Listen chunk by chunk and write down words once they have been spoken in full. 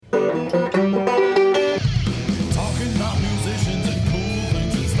about musicians and cool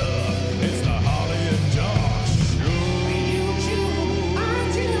things and stuff. It's the Harley and Josh Show.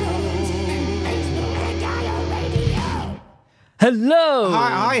 Hello!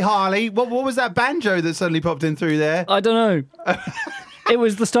 Hi, Harley. What was that banjo that suddenly popped in through there? I don't know. It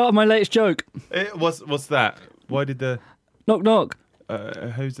was the start of my latest joke. What's that? Why did the... Knock, knock.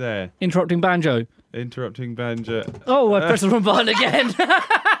 Who's there? Interrupting banjo. Interrupting banjo. Oh, I pressed the wrong button again.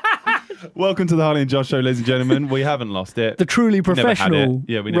 Welcome to the Harley and Josh Show, ladies and gentlemen. We haven't lost it. The truly professional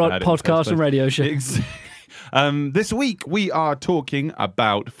we never had it podcast and radio show. This week, we are talking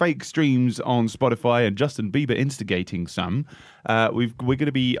about fake streams on Spotify and Justin Bieber instigating some. We're going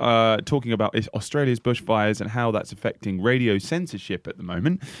to be talking about Australia's bushfires and how that's affecting radio censorship at the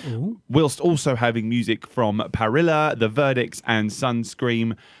moment, whilst also having music from Parilla, The Verdicts, and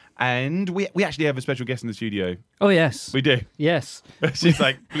Sunscream. And we actually have a special guest in the studio. Oh, yes. We do. Yes. She's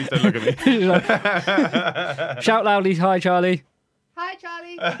like, please don't look at me. Shout loudly, hi, Charlie. Hi,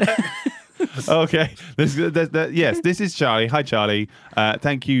 Charlie. Okay. This is Charlie. Hi, Charlie.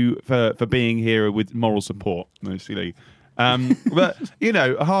 Thank you for being here with moral support, mostly. But, you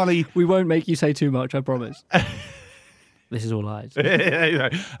know, Harley... We won't make you say too much, I promise. This is all lies.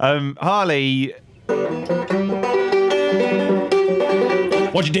 Harley...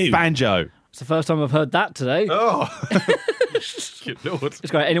 What'd you do? Banjo. It's the first time I've heard that today. Oh. Good Lord. It's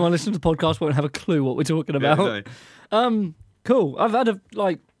great. Anyone listening to the podcast won't have a clue what we're talking about. Yeah, cool. I've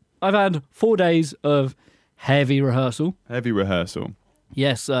had 4 days of heavy rehearsal. Heavy rehearsal.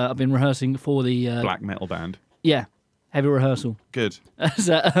 Yes, I've been rehearsing for the... black metal band. Yeah, heavy rehearsal. Good.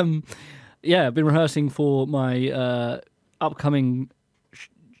 So, I've been rehearsing for my upcoming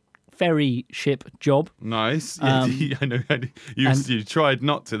ferry ship job. Nice. I know. You tried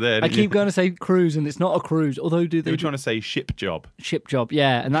not to there. I keep going to say cruise, and it's not a cruise. Although you were trying to say ship job. Ship job,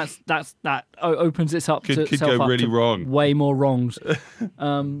 yeah, and that opens it up. Could go really wrong. Way more wrongs.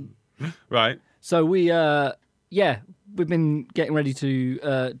 Right. So we've been getting ready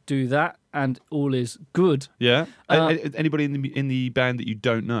to do that, and all is good. Yeah. Anybody in the band that you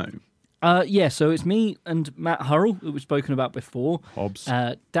don't know? So it's me and Matt Hurrell, that we've spoken about before. Hobbs.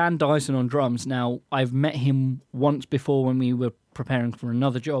 Dan Dyson on drums. Now, I've met him once before when we were preparing for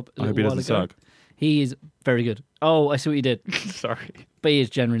another job a I hope little he while doesn't ago. suck. He is very good. Oh, I see what you did. Sorry. But he is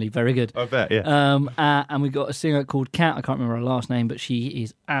generally very good. I bet, yeah. And we've got a singer called Kat. I can't remember her last name, but she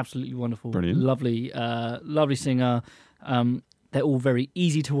is absolutely wonderful. Brilliant. Lovely singer. They're all very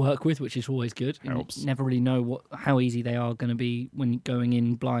easy to work with, which is always good. Helps. You never really know how easy they are going to be when going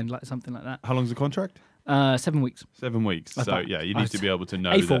in blind, like something like that. How long's the contract? 7 weeks. 7 weeks. I So, thought- yeah, you need to be able to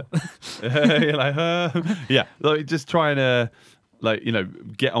know A4. that. You're like, yeah. Like, just trying to,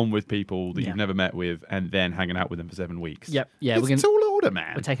 get on with people that you've never met with and then hanging out with them for 7 weeks. Yep. Yeah, It's tall order,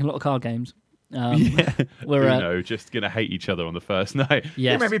 man. we're taking a lot of card games. We're just going to hate each other on the first night.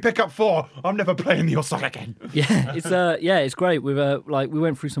 Yes. You made me pick up 4. I'm never playing your song again. Yeah, it's great. We've we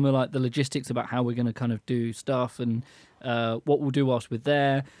went through some of the logistics about how we're going to kind of do stuff and what we'll do whilst we're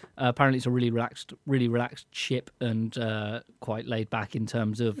there. Apparently, it's a really relaxed ship and quite laid back in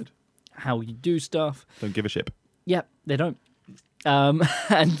terms of how you do stuff. Don't give a ship. Yep, they don't. And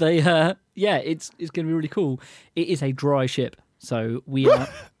they it's going to be really cool. It is a dry ship, so we are.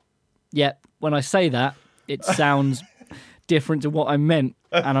 Yeah, when I say that, it sounds different to what I meant,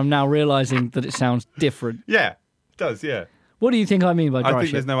 and I'm now realising that it sounds different. Yeah, it does, yeah. What do you think I mean by dry I think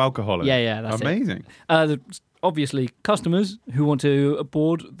ship? there's no alcohol in it. Yeah, that's amazing. Obviously, customers who want to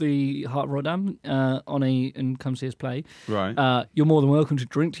board the Heart of Rotterdam and come see us play, Right. You're more than welcome to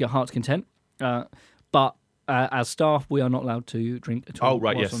drink to your heart's content. But as staff, we are not allowed to drink at all. Oh,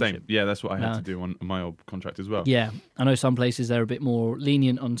 right, yeah, whilst on the same. ship. Yeah, that's what I had to do on my old contract as well. Yeah, I know some places they're a bit more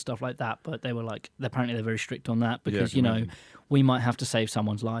lenient on stuff like that, but they were apparently they're very strict on that because, we might have to save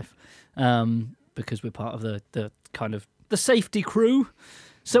someone's life because we're part of the kind of the safety crew.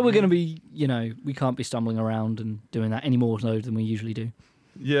 So we're going to be, we can't be stumbling around and doing that any more so than we usually do.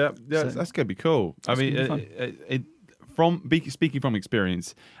 Yeah, So, that's going to be cool. I mean, speaking from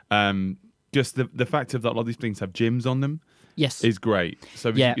experience, just the fact of that a lot of these things have gyms on them Yes. is great. So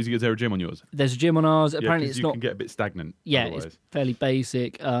is there a gym on yours? There's a gym on ours. Yeah, Apparently 'cause it's you not... can get a bit stagnant. Yeah, otherwise. it's fairly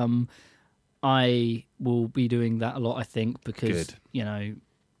basic. I will be doing that a lot, I think, because, Good.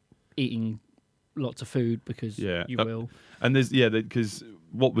 Eating lots of food because you will. And there's because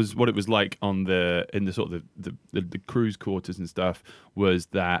what it was like in the sort of the cruise quarters and stuff was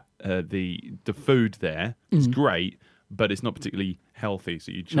that the food there is great, but it's not particularly healthy.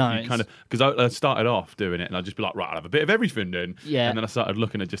 So you No, kind of, because I started off doing it and I'd just be like, right, I'll have a bit of everything then. Yeah. And then I started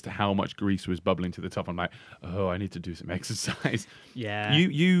looking at just how much grease was bubbling to the top. I'm like, oh, I need to do some exercise. Yeah.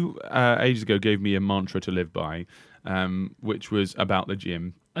 You ages ago gave me a mantra to live by, which was about the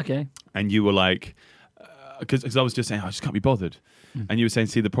gym. Okay. And you were like, because I was just saying, I just can't be bothered. And you were saying,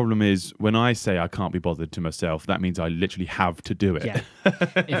 see, the problem is when I say I can't be bothered to myself, that means I literally have to do it. Yeah.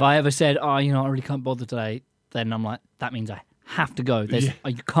 If I ever said, I really can't bother today, then I'm like, that means I have to go. You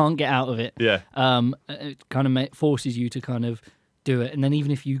can't get out of it. Yeah. It kind of forces you to kind of do it. And then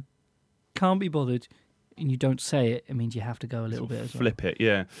even if you can't be bothered and you don't say it, it means you have to go a little bit as well. Flip it,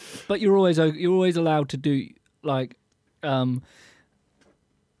 yeah. But you're always allowed to do, like,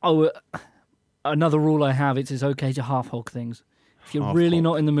 another rule I have, it's okay to half hog things. If you're really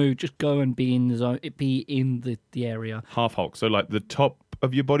not in the mood, just go and be in the zone. Be in the area. Half hog. So like the top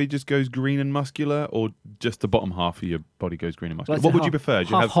of your body just goes green and muscular, or just the bottom half of your body goes green and muscular? What would you prefer?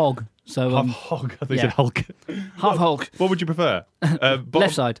 Half hog. So half hog. I think you said Hulk. Half hog. What would you prefer?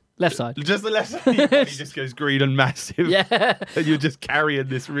 Left side. Just the left side. Your body just goes green and massive. Yeah. And you're just carrying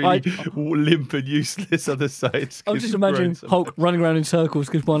this really limp and useless other side. I'm just imagining Hulk running around in circles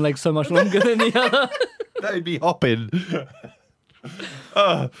because one leg's so much longer than the other. That'd be hopping.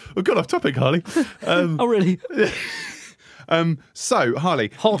 We got off topic, Harley. Oh, really? So,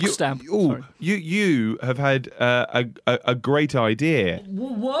 Harley, Hulk stamp. Sorry. You have had a great idea.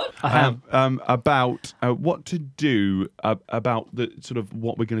 What? I have. About what to do about the sort of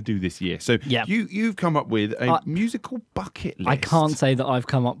what we're going to do this year. So, you've come up with a musical bucket list. I can't say that I've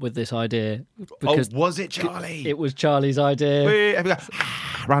come up with this idea. Because was it Charlie? It was Charlie's idea.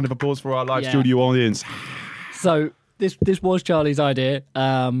 Round of applause for our live studio audience. So, this was Charlie's idea,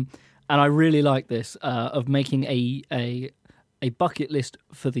 and I really like this of making a bucket list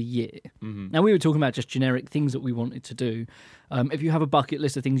for the year. Mm-hmm. Now, we were talking about just generic things that we wanted to do. If you have a bucket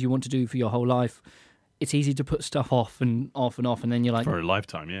list of things you want to do for your whole life, it's easy to put stuff off and off and off, and then you're like... For a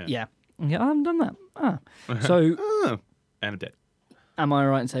lifetime, yeah. Yeah, I haven't done that. So... and I'm dead. Am I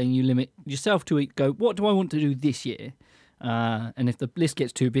right in saying you limit yourself to go, what do I want to do this year? And if the list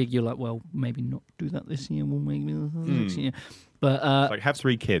gets too big, you're like, well, maybe not do that this year. We'll maybe next year. But like have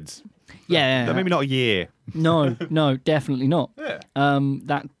 3 kids. Yeah, maybe not a year. No, definitely not. Yeah.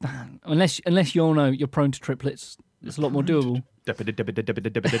 That unless you're prone to triplets, it's a lot more doable.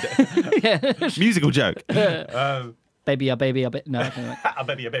 Yeah. Musical joke. Baby, a bit. No, a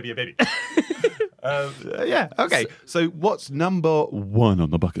baby. Yeah. Okay. So, what's number 1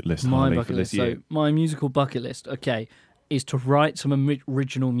 on the bucket list? My bucket list. So, my musical bucket list. Okay. Is to write some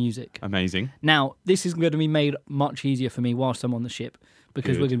original music. Amazing. Now, this is going to be made much easier for me whilst I'm on the ship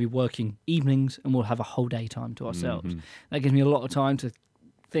because we're going to be working evenings and we'll have a whole day time to ourselves. Mm-hmm. That gives me a lot of time to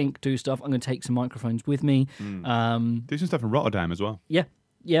think, do stuff. I'm going to take some microphones with me. Do some stuff in Rotterdam as well. Yeah,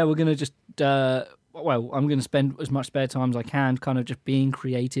 we're going to just... I'm going to spend as much spare time as I can kind of just being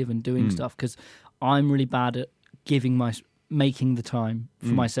creative and doing stuff because I'm really bad at making the time for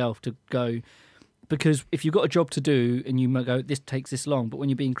myself to go... Because if you've got a job to do and you might go, this takes this long, but when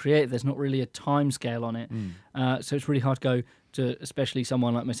you're being creative, there's not really a time scale on it. So it's really hard to go to, especially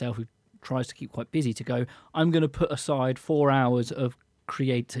someone like myself who tries to keep quite busy, to go, I'm going to put aside 4 hours of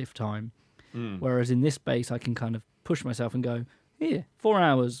creative time. Whereas in this space, I can kind of push myself and go, here, 4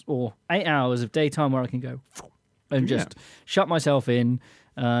 hours or 8 hours of daytime where I can go and just shut myself in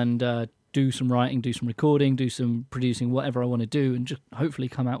and do some writing, do some recording, do some producing, whatever I want to do, and just hopefully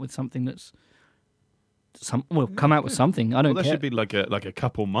come out with something that's come out with something. I don't care. That should be like a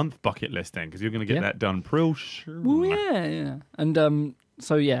couple month bucket list then, because you're going to get that done real sure. Well, yeah. And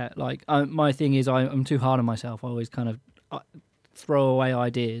my thing is I'm too hard on myself. I always kind of throw away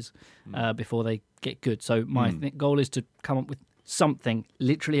ideas before they get good. So my goal is to come up with something,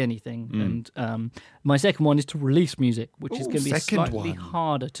 literally anything. And my second one is to release music, which is going to be slightly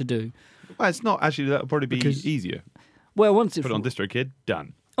harder to do. Well, it's not actually. That'll probably be easier. Well, once put it on DistroKid,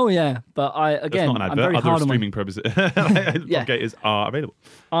 done. Oh yeah, but I'm very hard on streaming purposes. Locators are available.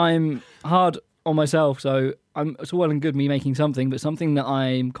 I'm hard on myself, so it's well and good me making something, but something that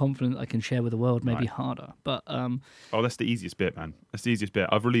I'm confident I can share with the world may be harder. But that's the easiest bit, man. That's the easiest bit.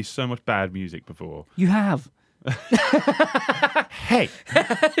 I've released so much bad music before. You have. Hey,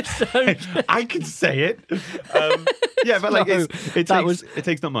 I can say it. But like it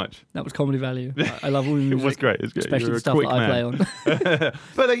takes not much. That was comedy value. I love all the music. It was great. Especially the stuff that I play on.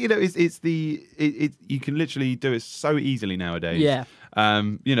 But you can literally do it so easily nowadays. Yeah.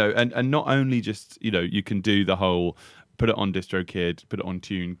 And not only just you can do the whole put it on DistroKid, put it on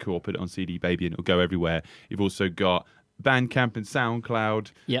TuneCore, put it on CD Baby, and it'll go everywhere. You've also got Bandcamp and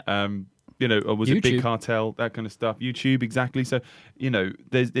SoundCloud. Yeah. or was it Big YouTube. Cartel, that kind of stuff? YouTube, exactly. So,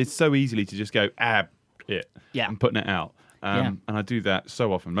 it's so easily to just go, it, and putting it out. And I do that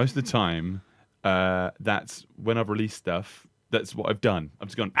so often. Most of the time, that's when I've released stuff, that's what I've done. I'm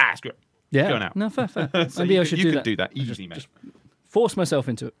just going, screw it. Yeah. Going out. No, fair. So Maybe I should you do could do that easy, mate. Just force myself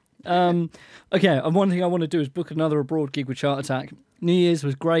into it. Okay, and one thing I want to do is book another abroad gig with Chart Attack. New Year's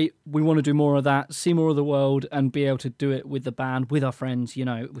was great. We want to do more of that, see more of the world, and be able to do it with the band, with our friends,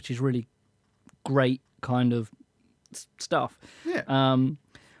 which is really great kind of stuff. Yeah.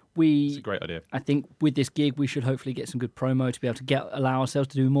 It's a great idea. I think with this gig, we should hopefully get some good promo to be able to allow ourselves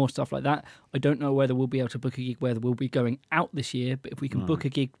to do more stuff like that. I don't know whether we'll be able to book a gig where we'll be going out this year, but if we can book a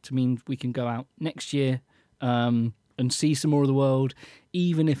gig to mean we can go out next year and see some more of the world,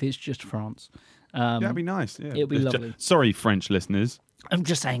 even if it's just France. That'd be nice. Yeah. It'd be lovely. Sorry, French listeners. I'm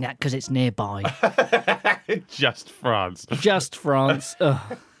just saying that because it's nearby. Just France. Just France.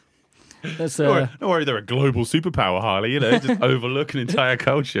 Ugh. That's, don't worry, they're a global superpower, Harley. Just overlook an entire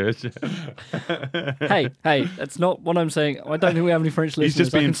culture. hey, that's not what I'm saying. I don't think we have any French listeners. He's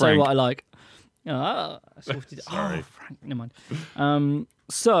just being I can frank. say what I like. Sorry. Frank, never mind.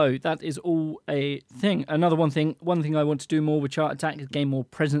 So that is all a thing. One thing I want to do more with Chart Attack is gain more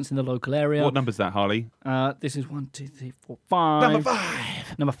presence in the local area. What number's that, Harley? This is 1, 2, 3, 4, 5.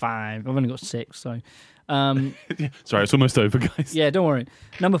 Number 5. I've only got 6, so. Sorry, it's almost over, guys. Yeah, don't worry.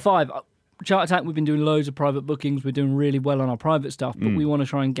 Number 5. Chart Attack, we've been doing loads of private bookings. We're doing really well on our private stuff, but we want to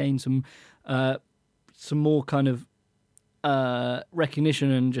try and gain some more kind of recognition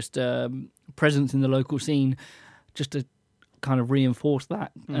and just presence in the local scene, just to kind of reinforce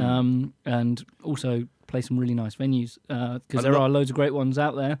that, and also play some really nice venues, because there are loads of great ones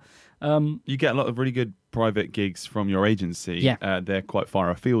out there. You get a lot of really good private gigs from your agency. Yeah. They're quite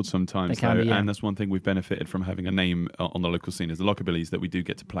far afield sometimes, They can though, be, yeah. and that's one thing we've benefited from having a name on the local scene is the Lockabillys, that we do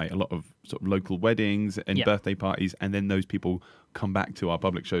get to play a lot of sort of local weddings and birthday parties, and then those people come back to our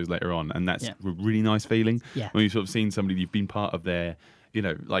public shows later on, and that's a really nice feeling when you've sort of seen somebody you've been part of their,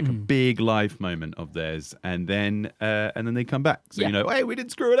 like a big life moment of theirs, and then they come back, so hey, we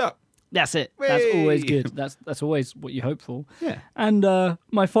didn't screw it up. That's it. Whee! That's always good. That's always what you hope for. Yeah. And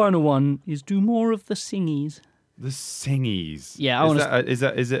my final one is do more of the singies. The singies. Yeah, I want to. Is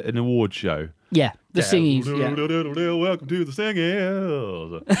it an award show? Yeah, the singies. Yeah. Welcome to the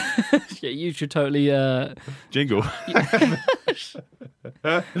singies. Yeah, you should totally Jingle.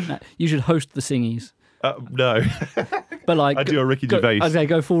 you should host the singies. No. But like, I do a Ricky Gervais. Okay,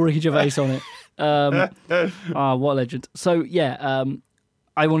 go full Ricky Gervais on it. What a legend. So yeah,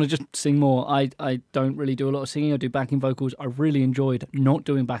 I want to just sing more. I don't really do a lot of singing. I do backing vocals. I really enjoyed not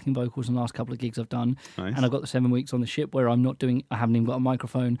doing backing vocals in the last couple of gigs I've done. Nice. And I've got the 7 weeks on the ship where I haven't even got a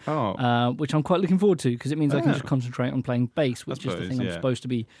microphone, which I'm quite looking forward to, because it means I can just concentrate on playing bass, which is the thing I'm supposed to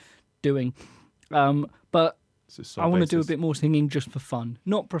be doing. But I want to do a bit more singing just for fun,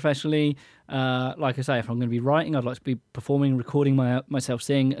 not professionally. Like I say, if I'm going to be writing, I'd like to be performing, recording myself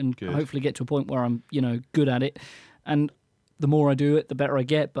sing, and hopefully get to a point where I'm, good at it. And the more I do it, the better I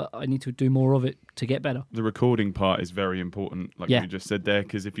get, but I need to do more of it to get better. The recording part is very important, like you just said there,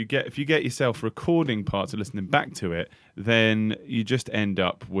 because if you get yourself recording parts and listening back to it, then you just end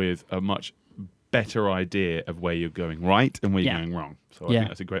up with a much better idea of where you're going right and where you're going wrong. So I think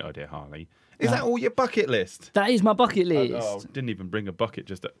that's a great idea, Harley. Is that all your bucket list? That is my bucket list. Didn't even bring a bucket.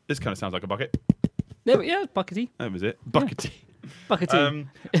 This kind of sounds like a bucket. Yeah, buckety. That was it. Buckety. Buckety.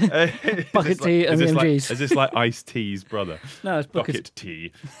 Buckety and the MGs. Is this like Iced Tea's brother? No, it's Bucket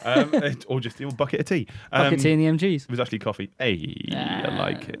Tea. Or just the old bucket of tea. Bucket Tea and the MGs. It was actually coffee. Hey, I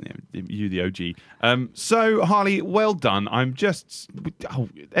like it. You the OG. So, Harley, well done.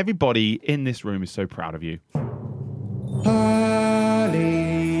 Everybody in this room is so proud of you.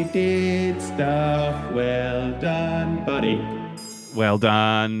 Harley did stuff. Well done, buddy. Well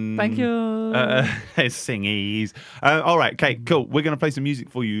done. Thank you. Singies. All right, okay, cool. We're going to play some music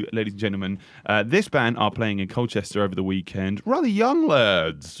for you, ladies and gentlemen. This band are playing in Colchester over the weekend. Rather young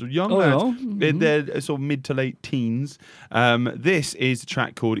lads. Mm-hmm. They're sort of mid to late teens. This is a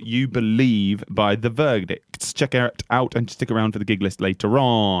track called You Believe by The Verdicts. Check it out and stick around for the gig list later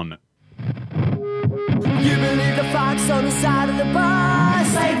on. You believe the facts on the side of the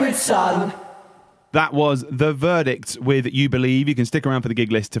bus, sacred son. That was The Verdicts with You Believe. You can stick around for the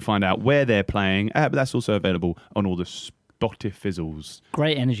gig list to find out where they're playing, but that's also available on all the Spotifizzles.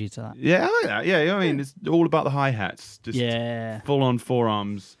 Great energy to that. Yeah, I like that. Yeah, I mean, it's all about the hi-hats. Just full-on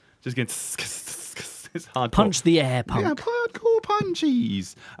forearms. Just getting... It's hardcore. Punch the air, punk. Yeah, hardcore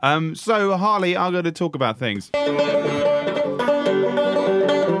punchies. So, Harley, I'm going to talk about things.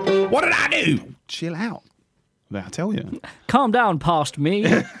 What did I do? Chill out. I'll tell you. Calm down, past me.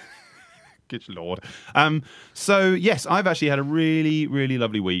 Good Lord. So, yes, I've actually had a really, really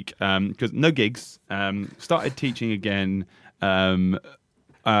lovely week because no gigs. Started teaching again. I'm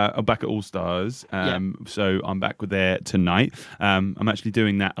back at All Stars, so I'm back with there tonight. I'm actually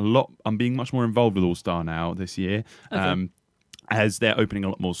doing that a lot. I'm being much more involved with All Star now this year. Okay. As they're opening a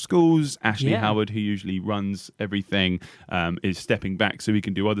lot more schools. Ashley Howard, who usually runs everything, is stepping back so he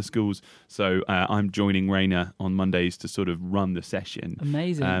can do other schools. So I'm joining Raina on Mondays to sort of run the session.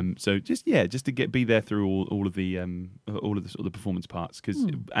 Amazing. So just to be there through all of the sort of the performance parts, because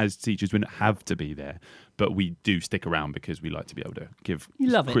as teachers we don't have to be there, but we do stick around because we like to be able to give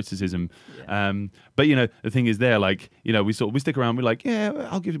criticism. Yeah. But the thing is, there, like we stick around. We're like, yeah,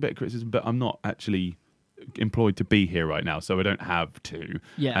 I'll give you a bit of criticism, but I'm not actually employed to be here right now, so I don't have to,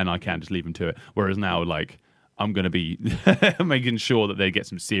 and I can just leave them to it. Whereas now, like, I'm going to be making sure that they get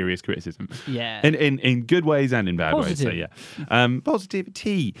some serious criticism, in good ways and in bad ways. So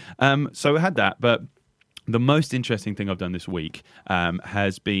positivity. So I had that, but the most interesting thing I've done this week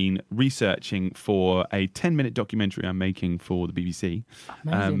has been researching for a 10-minute documentary I'm making for the BBC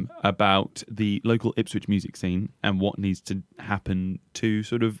about the local Ipswich music scene and what needs to happen to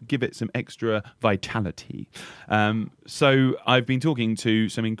sort of give it some extra vitality. So I've been talking to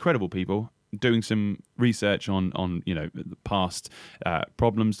some incredible people, doing some research on the past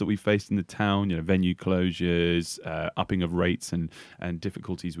problems that we faced in the town, venue closures, upping of rates and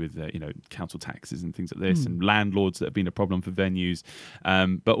difficulties with council taxes and things like this, and landlords that have been a problem for venues,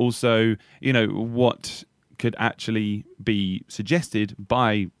 but also what could actually be suggested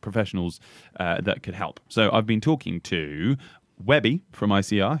by professionals that could help. So I've been talking to Webby from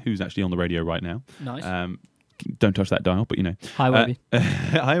ICR, who's actually on the radio right now. Nice. Don't touch that dial, but Hi, Webby.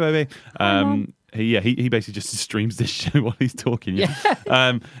 Hi, Webby. He basically just streams this show while he's talking.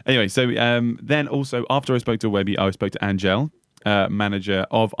 Anyway, so then also after I spoke to Webby, I spoke to Angel, manager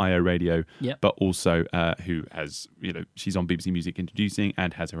of IO Radio, but also who has, she's on BBC Music Introducing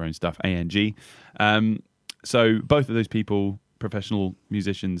and has her own stuff, ANG. So both of those people, professional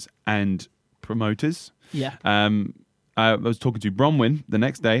musicians and promoters. I was talking to Bronwyn the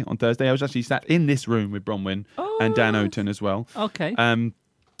next day on Thursday. I was actually sat in this room with Bronwyn and Dan Oton as well. Okay.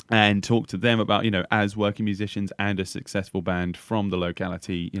 And talked to them about, as working musicians and a successful band from the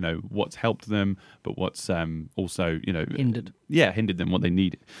locality, what's helped them, but what's also, hindered. Yeah, hindered them, what they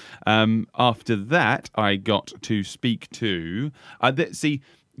needed. After that, I got to speak to...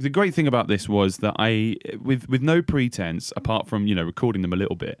 The great thing about this was that I, with no pretense, apart from, recording them a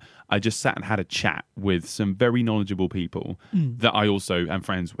little bit, I just sat and had a chat with some very knowledgeable people that I also am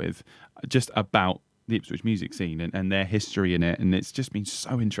friends with, just about the Ipswich music scene and their history in it. And it's just been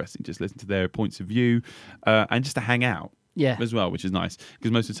so interesting just listen to their points of view and just to hang out. As well, which is nice,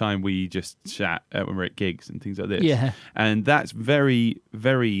 because most of the time we just chat when we're at gigs and things like this. And that's very,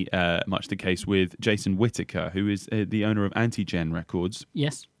 very much the case with Jason Whitaker, who is the owner of Anti-Gen Records.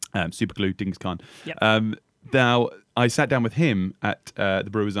 Superglue, Dings Khan. Now, I sat down with him at the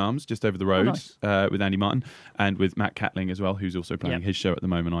Brewers Arms, just over the road, with Andy Martin and with Matt Catling as well, who's also playing his show at the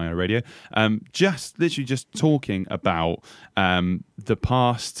moment on IO Radio. Just talking about the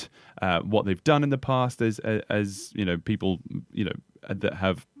past, what they've done in the past as people that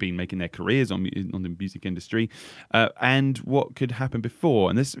have been making their careers on the music industry, and what could happen before.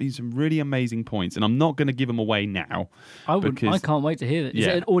 And there's been some really amazing points, and I'm not going to give them away now. I can't wait to hear it. Is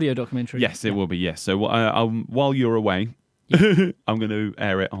it an audio documentary? Yes, it will be. Yes. So while you're away, I'm going to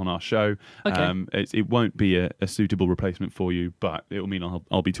air it on our show. Okay. It won't be a suitable replacement for you, but it will mean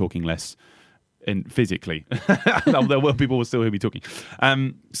I'll be talking less. Physically, people will still hear me talking.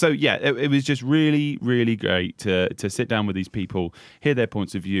 It was just really, really great to sit down with these people, hear their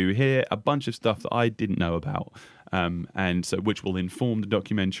points of view, hear a bunch of stuff that I didn't know about, and so which will inform the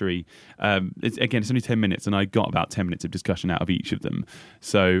documentary. It's only 10 minutes, and I got about 10 minutes of discussion out of each of them.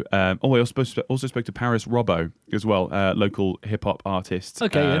 So, I also spoke to Paris Robbo as well, local hip hop artist.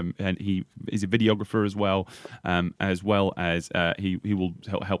 And he is a videographer as well as he will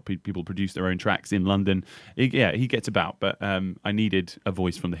help people produce their own tracks in London. He gets about, but I needed a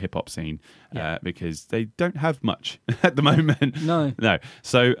voice from the hip hop scene because they don't have much at the moment. No.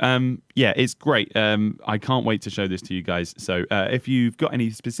 So it's great. I can't wait to show this to you guys. So if you've got any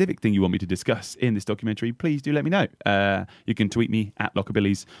specific thing you want me to discuss in this documentary, please do let me know. You can tweet me at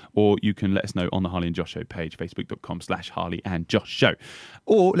Lockabillies, or you can let us know on the Harley and Josh Show page, facebook.com/Harley and Josh Show,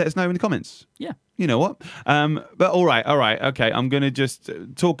 or let us know in the comments. You know what? But all right. Okay, I'm going to just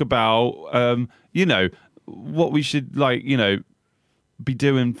talk about, what we should, be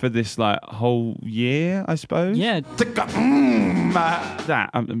doing for this, whole year, I suppose. That's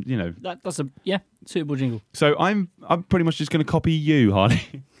a suitable jingle. So I'm pretty much just going to copy you, Harley.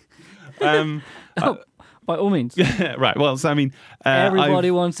 By all means. Right. Well, so I mean,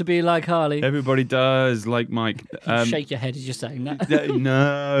 Everybody wants to be like Harley. everybody does like Mike. Shake your head as you're saying that.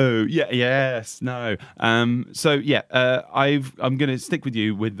 No. Yeah. Yes. No. So yeah, I'm going to stick with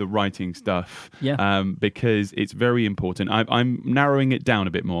you with the writing stuff. Yeah. Because it's very important. I'm narrowing it down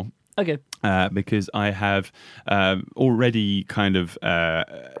a bit more. Okay. Because I have already kind of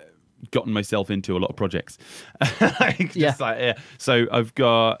gotten myself into a lot of projects. So I've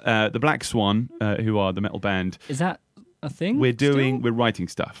got the Black Swan, who are the metal band. Is that a thing? We're writing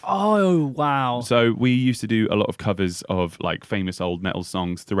stuff. Oh, wow. So we used to do a lot of covers of like famous old metal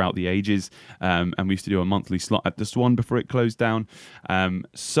songs throughout the ages, and we used to do a monthly slot at the Swan before it closed down.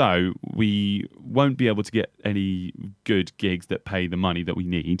 So we won't be able to get any good gigs that pay the money that we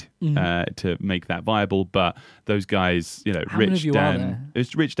need to make that viable. But those guys, you know, How many of you are there?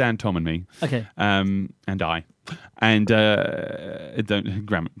 It's Rich, Dan, Tom, and me. Okay. And I, and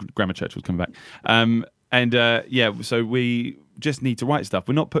Grammar Church was coming back. So we just need to write stuff.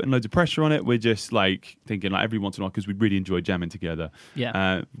 We're not putting loads of pressure on it. We're just like thinking like every once in a while, because we really enjoy jamming together.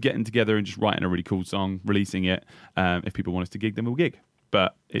 Yeah. Getting together and just writing a really cool song, releasing it. If people want us to gig, then we'll gig.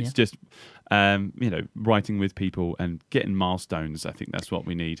 But it's just, writing with people and getting milestones. I think that's what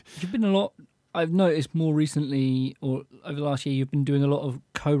we need. You've been a lot. I've noticed more recently, or over the last year, you've been doing a lot of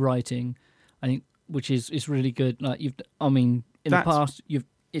co-writing. I think, which is really good. Like the past,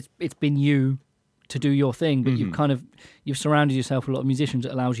 it's been you to do your thing, but you've surrounded yourself with a lot of musicians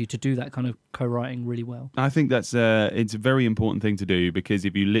that allows you to do that kind of co-writing really well. I think that's it's a very important thing to do, because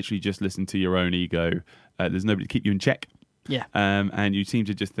if you literally just listen to your own ego, there's nobody to keep you in check. Yeah. And you seem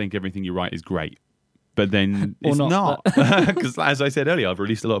to just think everything you write is great. But then it's not. Because as I said earlier, I've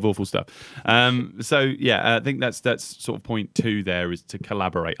released a lot of awful stuff. I think that's sort of point 2 there, is to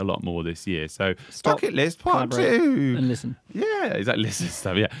collaborate a lot more this year. So bucket list part 2 and listen. Yeah, exactly. Listen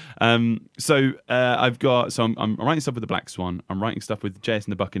stuff. Yeah. I'm writing stuff with the Black Swan. I'm writing stuff with JS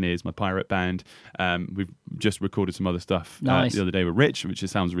and the Buccaneers, my pirate band. We've just recorded some other stuff the other day with Rich, which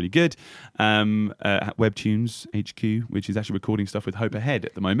just sounds really good. Webtunes HQ, which is actually recording stuff with Hope Ahead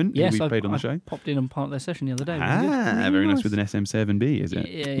at the moment. Yes, who we've played on the show. Popped in and part of their session the other day. Very nice with an SM7B, is it?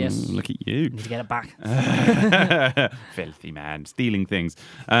 Yeah, yes. Look at you. Need to get it back. Filthy man, stealing things.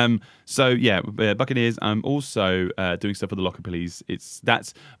 Buccaneers. I'm also doing stuff with the Lockabillies.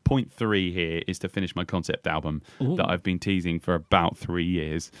 That's point 3 here, is to finish my concept album that I've been teasing for about 3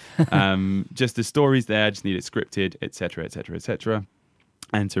 years. Just the story's there, just need it scripted, etc., etc., etc.,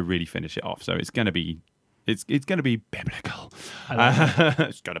 and to really finish it off. So it's going to be. It's going to be biblical.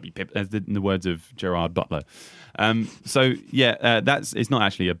 It's got to be as in the words of Gerard Butler. It's not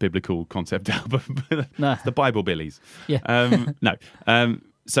actually a biblical concept album. No. It's the Bible Billies. Yeah.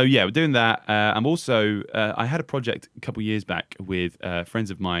 We're doing that. I'm also. I had a project a couple of years back with friends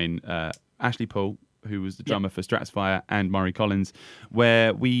of mine, Ashley Paul, who was the drummer for Stratusfire, and Murray Collins,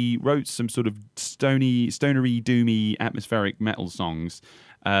 where we wrote some sort of stonery, doomy, atmospheric metal songs.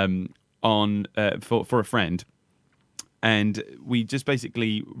 For a friend, and we just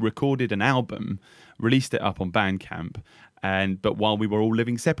basically recorded an album, released it up on Bandcamp, but while we were all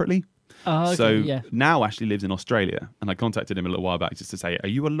living separately. Now Ashley lives in Australia, and I contacted him a little while back just to say, are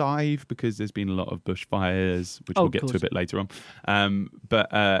you alive? Because there's been a lot of bushfires, which we'll get to a bit later on.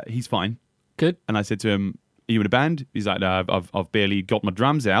 But he's fine. Good. And I said to him, are you in a band? He's like, no, I've barely got my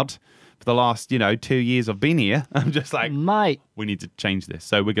drums out. For the last, 2 years I've been here. I'm just like, mate, we need to change this.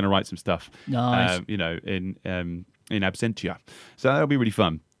 So we're going to write some stuff, nice. In absentia. So that'll be really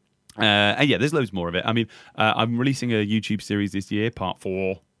fun. There's loads more of it. I mean, I'm releasing a YouTube series this year, part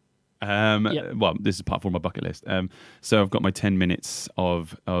 4. Well, this is part 4 of my bucket list. So I've got my 10 minutes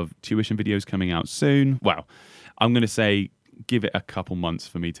of tuition videos coming out soon. Well, I'm going to say give it a couple months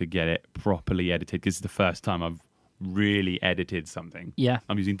for me to get it properly edited, because it's the first time I've really edited something. Yeah.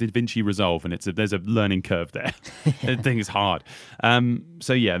 I'm using DaVinci Resolve, and there's a learning curve there. The thing is hard.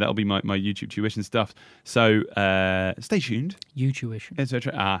 That'll be my YouTube tuition stuff. So stay tuned. YouTuition.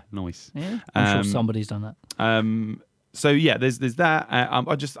 Etc. Nice. Yeah. I'm sure somebody's done that. There's that.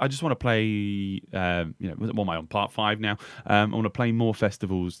 I just want to play. What am I on? Part 5 now. I want to play more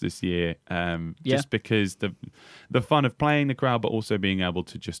festivals this year. Just because the fun of playing the crowd, but also being able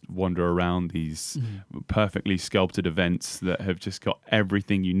to just wander around these perfectly sculpted events that have just got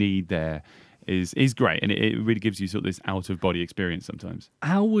everything you need there is great, and it really gives you sort of this out of body experience sometimes.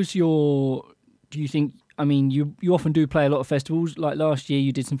 How was your? Do you think? I mean, you often do play a lot of festivals. Like last year,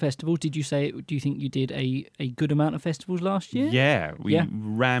 you did some festivals. Do you think you did a good amount of festivals last year? Yeah, we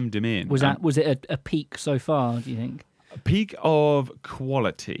rammed them in. Was it a peak so far, do you think? Peak of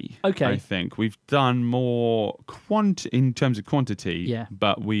quality. Okay. I think we've done more in terms of quantity. Yeah.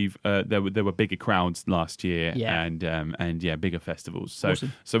 But we've there were bigger crowds last year. Yeah. And bigger festivals. So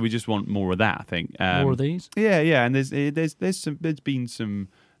Awesome. so we just want more of that. I think. More of these. Yeah. And there's been some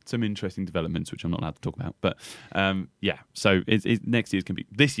interesting developments which I'm not allowed to talk about. But so this year's going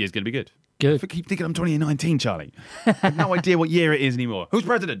to be good. Good. I keep thinking I'm 2019, Charlie. I have no idea what year it is anymore. Who's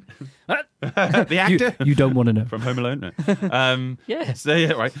president? The actor? You don't want to know. From Home Alone? No. Yeah. So,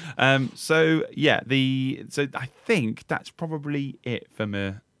 yeah, right. So I think that's probably it from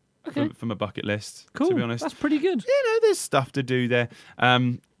a bucket list, Cool. to be honest. That's pretty good. There's stuff to do there.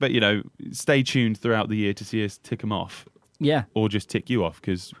 But, stay tuned throughout the year to see us tick them off. Yeah. Or just tick you off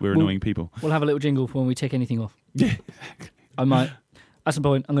because we're annoying people. We'll have a little jingle for when we tick anything off. Yeah. I might. That's the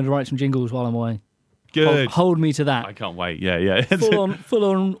point. I'm going to write some jingles while I'm away. Good. Hold me to that. I can't wait. Yeah. Full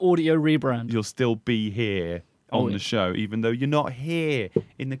on audio rebrand. You'll still be here on the show, even though you're not here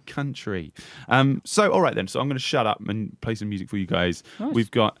in the country. So, all right then. So I'm going to shut up and play some music for you guys. Nice. We've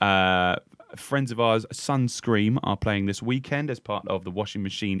got friends of ours, Sunscream, are playing this weekend as part of the Washing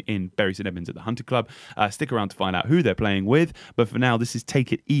Machine in Bury St Edmunds at the Hunter Club. Stick around to find out who they're playing with. But for now, this is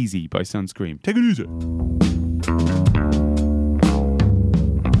Take It Easy by Sunscream. Take it easy.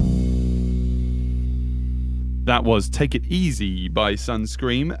 That was Take It Easy by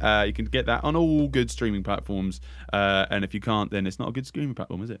Sunscream. You can get that on all good streaming platforms. And if you can't, then it's not a good streaming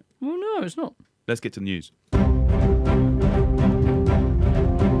platform, is it? Well, no, it's not. Let's get to the news.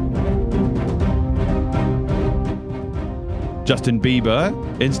 Justin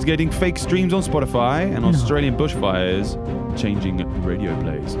Bieber instigating fake streams on Spotify and Australian bushfires changing radio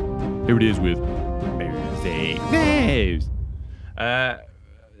plays. Here it is with music news.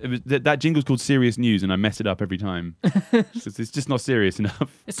 That jingle's called Serious News, and I mess it up every time. It's just not serious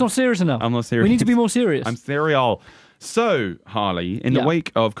enough. It's not serious enough. I'm not serious. We need to be more serious. I'm serial. So, Harley, in the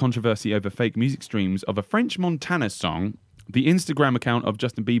wake of controversy over fake music streams of a French Montana song, the Instagram account of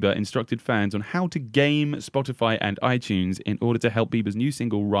Justin Bieber instructed fans on how to game Spotify and iTunes in order to help Bieber's new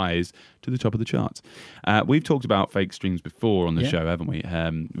single rise to the top of the charts. We've talked about fake streams before on the show, haven't we?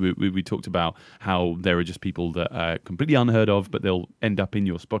 We talked about how there are just people that are completely unheard of, but they'll end up in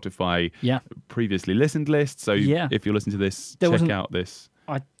your Spotify previously listened list. So if you listen to this, check out this.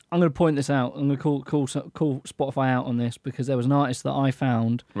 I'm going to point this out. I'm going to call Spotify out on this because there was an artist that I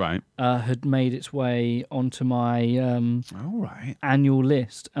found had made its way onto my annual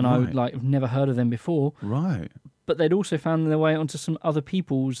list, and I would have never heard of them before. Right. But they'd also found their way onto some other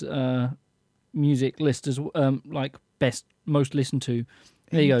people's music list as most listened to.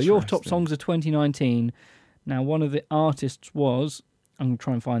 There you go. Your top songs of 2019. Now, one of the artists was. I'm going to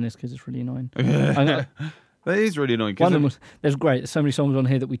try and find this because it's really annoying. That is really annoying. One of them there's great. There's so many songs on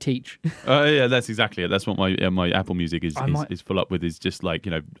here that we teach. Yeah, that's exactly it. That's what my Apple Music is full up with. Is just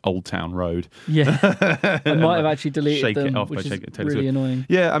Old Town Road. Yeah, I might have actually deleted Shake them, It Off which by is Taylor really Swift. annoying.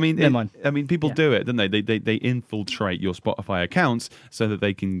 Yeah, I mean, Never mind. People do it, don't they? They infiltrate your Spotify accounts so that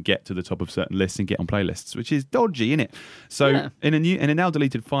they can get to the top of certain lists and get on playlists, which is dodgy, isn't it? So in a now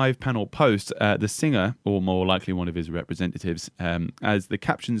deleted 5-panel post, the singer, or more likely one of his representatives, as the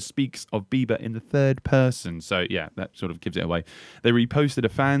caption speaks of Bieber in the third person. So yeah, that sort of gives it away. They reposted a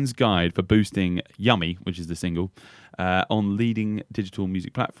fan's guide for boosting Yummy, which is the single, on leading digital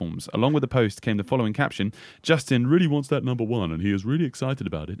music platforms. Along with the post came the following caption: Justin really wants that number one, and he is really excited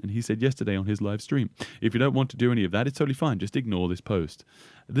about it, and he said yesterday on his live stream, if you don't want to do any of that, it's totally fine, just ignore this post.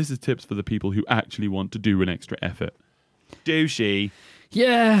 This is tips for the people who actually want to do an extra effort. Douchey.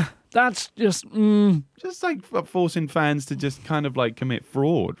 Yeah, that's just... Just forcing fans to just kind of commit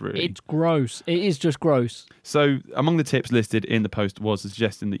fraud, really. It's gross. It is just gross. So among the tips listed in the post was a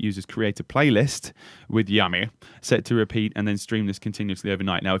suggestion that users create a playlist with Yummy, set to repeat, and then stream this continuously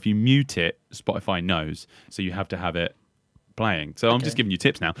overnight. Now, if you mute it, Spotify knows, so you have to have it playing. So I'm just giving you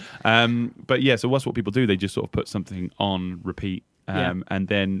tips now. But yeah, so what's what people do? They just sort of put something on repeat, and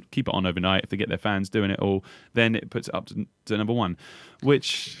then keep it on overnight. If they get their fans doing it all, then it puts it up to number one,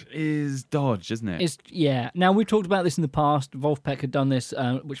 which is dodge, isn't it? Now, we've talked about this in the past. Wolfpack had done this,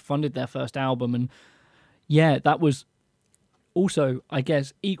 which funded their first album, and that was also, I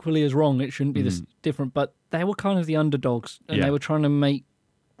guess, equally as wrong. It shouldn't be this different, but they were kind of the underdogs, and they were trying to make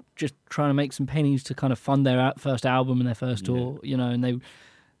some pennies to kind of fund their first album and their first tour, and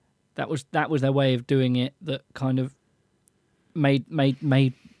that was their way of doing it. That kind of made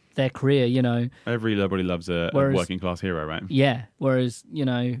their career, Everybody loves a working class hero, right? Yeah. Whereas,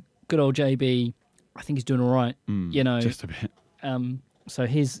 good old JB, I think he's doing all right. Just a bit. So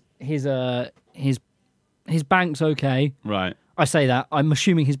his bank's okay. Right. I say that. I'm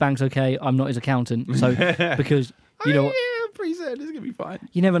assuming his bank's okay. I'm not his accountant. So because You know, yeah, I'm pretty certain it's gonna be fine.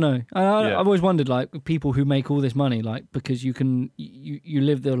 you never know. Yeah. I've always wondered, like, people who make all this money, like, because you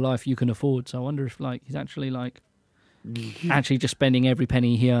live the life you can afford. So I wonder if, like, he's actually like actually just spending every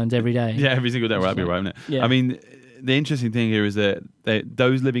penny he earns every day. Yeah, every single day. Well, that'd be right, wouldn't it? Yeah. I mean, the interesting thing here is that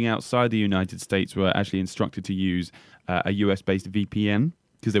those living outside the United States were actually instructed to use a US-based VPN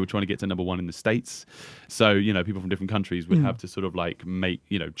because they were trying to get to number one in the States. So, people from different countries would have to sort of like make,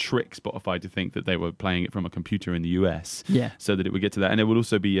 trick Spotify to think that they were playing it from a computer in the US. Yeah. So that it would get to that. And it would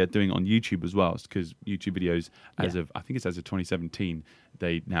also be doing it on YouTube as well, because YouTube videos, as of 2017,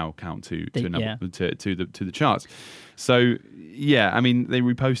 they now count to the charts. So, yeah, I mean, they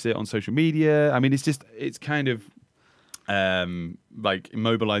repost it on social media. I mean, it's kind of like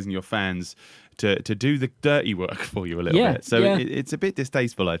immobilizing your fans to do the dirty work for you a little bit. So it's a bit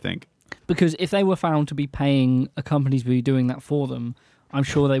distasteful, I think. Because if they were found to be paying a company to be doing that for them, I'm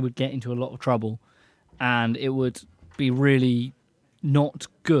sure they would get into a lot of trouble, and it would be really not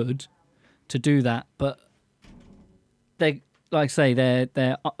good to do that. But they, like I say,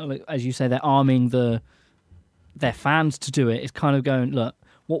 they're as you say, they're arming their fans to do it. It's kind of going, look,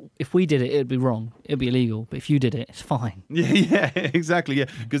 what if we did it? It'd be wrong. It'd be illegal. But if you did it, it's fine. Yeah, exactly. Yeah,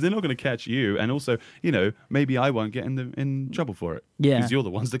 because they're not going to catch you, and also, maybe I won't get in trouble for it. Yeah, because you're the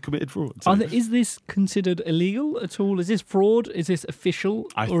ones that committed fraud. So. Is this considered illegal at all? Is this fraud? Is this official,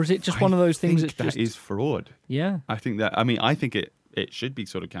 or is it just one of those things that is fraud? Yeah, I think that. I mean, I think it should be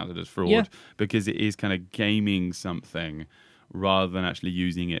sort of counted as fraud because it is kind of gaming something rather than actually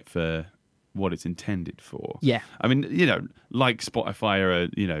using it for what it's intended for. Yeah. I mean, like Spotify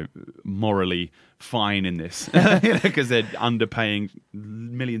are, morally fine in this because they're underpaying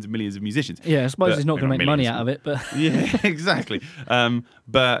millions and millions of musicians. Yeah, I suppose it's not going to make money out of it, but yeah, exactly.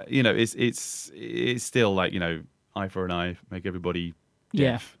 But it's still like, eye for an eye, make everybody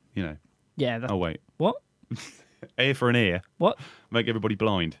deaf. Yeah. Oh wait. What? Ear for an ear. What? Make everybody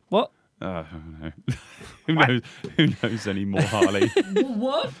blind. What? I don't know. Who knows anymore, Harley?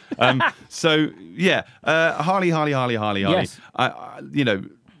 What? So yeah, Harley. Yes.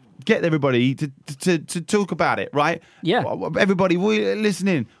 Get everybody to talk about it, right? Yeah. Everybody,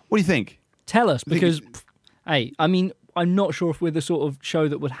 listening. What do you think? Tell us, because, hey, I mean, I'm not sure if we're the sort of show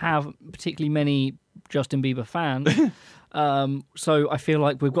that would have particularly many Justin Bieber fans. So I feel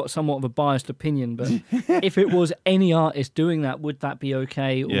like we've got somewhat of a biased opinion, but if it was any artist doing that, would that be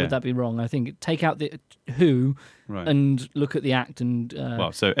okay or would that be wrong? I think take out the Who and look at the act and...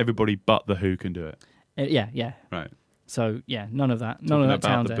 so everybody but the Who can do it. Yeah. Right. So, yeah, none of that. None of that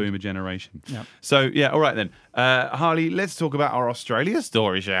about the boomer generation. Yep. So, yeah, all right then. Harley, let's talk about our Australia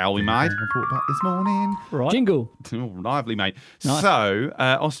story, shall we, mate? Report back this morning. Right. Jingle. Oh, lively, mate. Nice. So,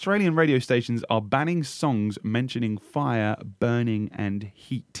 Australian radio stations are banning songs mentioning fire, burning and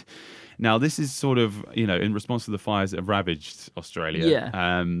heat. Now, this is sort of, in response to the fires that have ravaged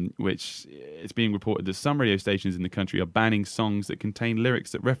Australia, which it's being reported that some radio stations in the country are banning songs that contain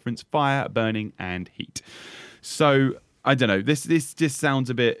lyrics that reference fire, burning and heat. So, I don't know, this just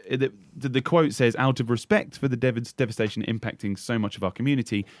sounds a bit... The quote says, out of respect for the devastation impacting so much of our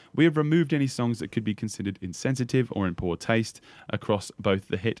community, we have removed any songs that could be considered insensitive or in poor taste across both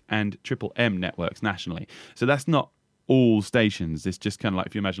the Hit and Triple M networks nationally. So that's not all stations. It's just kind of like,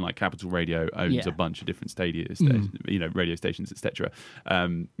 if you imagine like Capital Radio owns a bunch of different radio stations, etc.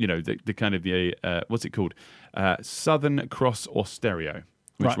 The kind of what's it called? Southern Cross or Stereo,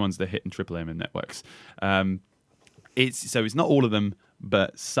 which one's the Hit and Triple M networks. It's not all of them,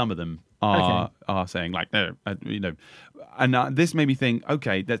 but some of them are saying like no, and this made me think.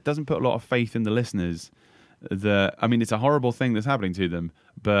 Okay, that doesn't put a lot of faith in the listeners. It's a horrible thing that's happening to them,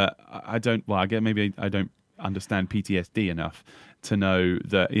 but I don't. Well, I guess maybe I don't understand PTSD enough to know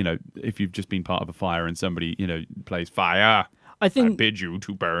that if you've just been part of a fire and somebody plays fire. I bid you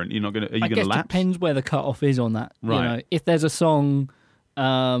to burn. You're not gonna. Are you gonna lapse? It depends where the cutoff is on that. Right. If there's a song,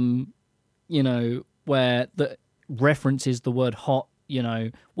 where the references the word hot,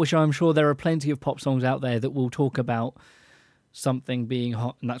 which I'm sure there are plenty of pop songs out there that will talk about something being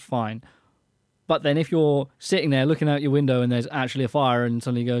hot, and that's fine. But then if you're sitting there looking out your window and there's actually a fire and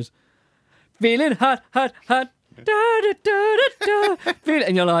suddenly goes, feeling hot, hot, hot, da, da, da, da, da,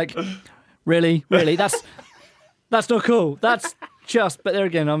 and you're like, really? That's not cool. That's just, but there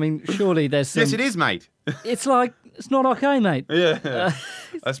again, I mean, surely there's some... Yes, it is, mate. It's like, it's not okay, mate. Yeah,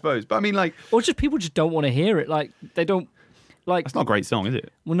 I suppose. But I mean, like... Or just people just don't want to hear it. Like, they don't... Like, that's not a great song, is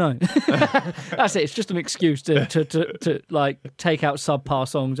it? Well, no. That's it. It's just an excuse to like take out subpar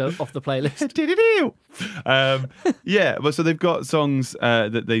songs off the playlist. Well, so they've got songs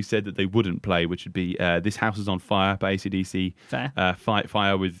that they said that they wouldn't play, which would be "This House Is on Fire" by AC/DC, Fair. "Fight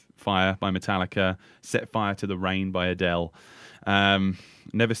Fire with Fire by Metallica, Set Fire to the Rain by Adele,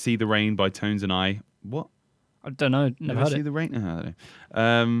 Never See the Rain by Tones and I. What? I don't know. Never heard See it. the Rain? I don't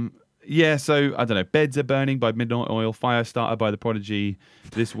know. Yeah, so I don't know. Beds Are Burning by Midnight Oil, Firestarter by The Prodigy,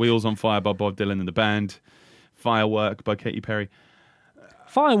 This Wheels on Fire by Bob Dylan and the band, Firework by Katy Perry.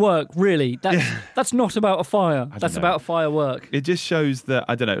 Firework, really? That's not about a fire. That's about a firework. It just shows that,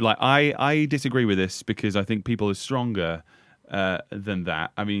 I don't know, like I disagree with this because I think people are stronger than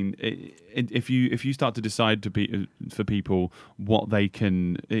that. I mean, if you start to decide for people what they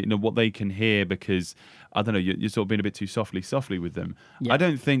can, what they can hear, because I don't know, you're sort of being a bit too softly with them. Yeah. I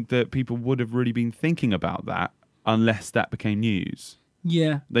don't think that people would have really been thinking about that unless that became news.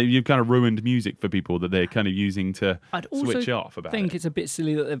 Yeah, you've kind of ruined music for people that they're kind of using to switch off about. I think it's a bit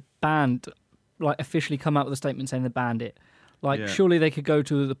silly that the band officially come out with a statement saying they banned it. Surely they could go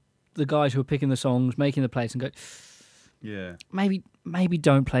to the guys who are picking the songs, making the plays, and go, yeah, maybe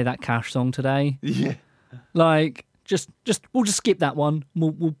don't play that Cash song today. Yeah, just we'll just skip that one.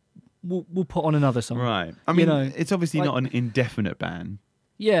 We'll put on another song. Right. I mean, it's obviously not an indefinite ban.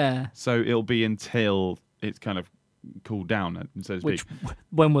 Yeah. So it'll be until it's kind of cooled down, so to speak.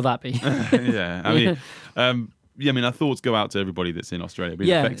 When will that be? Yeah. I mean, our thoughts go out to everybody that's in Australia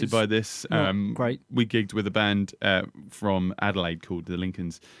being affected by this. Great. We gigged with a band from Adelaide called the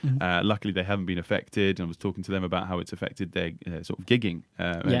Lincolns. Mm-hmm. Luckily, they haven't been affected, and I was talking to them about how it's affected their sort of gigging.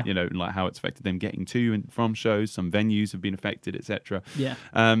 And, like how it's affected them getting to and from shows. Some venues have been affected, etc. Yeah.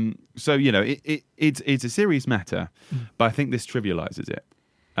 So it's a serious matter, but I think this trivializes it.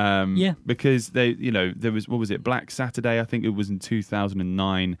 Because there was, what was it, Black Saturday? I think it was in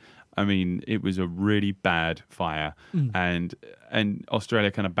 2009. I mean, it was a really bad fire, and Australia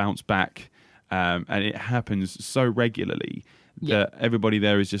kind of bounced back, and it happens so regularly that everybody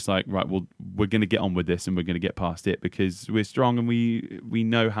there is just like, right, well, we're going to get on with this and we're going to get past it because we're strong and we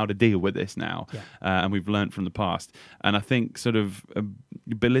know how to deal with this now, and we've learned from the past. And I think sort of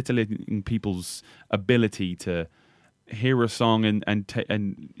belittling people's ability to hear a song and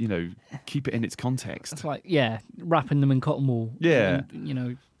keep it in its context. It's like wrapping them in cotton wool. Yeah,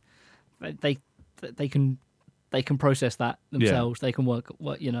 and, they can process that themselves. They can work.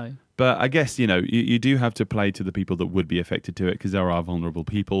 But I guess you do have to play to the people that would be affected to it because there are vulnerable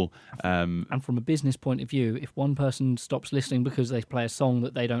people. And from a business point of view, if one person stops listening because they play a song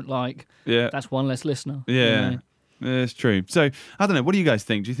that they don't like, that's one less listener. Yeah, it's true. So I don't know. What do you guys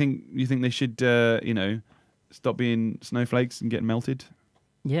think? Do you think they should stop being snowflakes and get melted?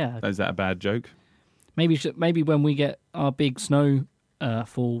 Yeah. Is that a bad joke? Maybe when we get our big snow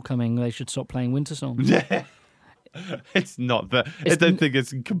fall coming, they should stop playing winter songs. Yeah. It's not that. I don't think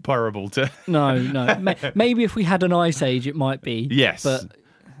it's comparable to. No. Maybe if we had an ice age, it might be. Yes. But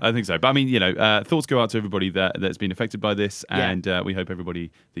I think so. But I mean, thoughts go out to everybody that's been affected by this, and we hope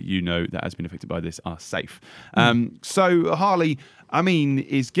everybody that has been affected by this are safe. So Harley, I mean,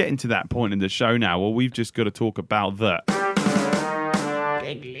 is getting to that point in the show now where we've just got to talk about the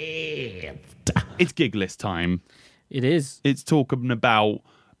Gig List. It's Gig List time. It is. It's talking about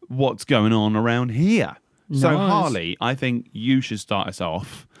what's going on around here. Nice. So Harley, I think you should start us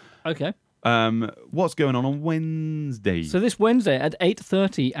off. Okay. What's going on Wednesday? So this Wednesday at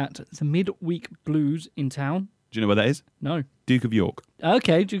 8:30 at the Midweek Blues in town. Do you know where that is? No. Duke of York.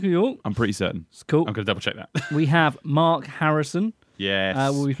 Okay, Duke of York. I'm pretty certain. It's cool. I'm going to double check that. We have Mark Harrison. Yes.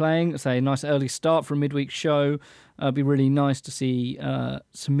 We'll be playing. It's a nice early start for a midweek show. It'd be really nice to see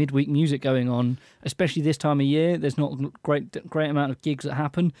some midweek music going on, especially this time of year. There's not a great amount of gigs that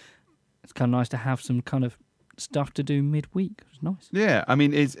happen. It's kind of nice to have some kind of stuff to do midweek. It's nice. Yeah, I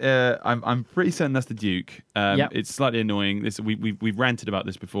mean, it's I'm pretty certain that's the Duke. It's slightly annoying. We've ranted about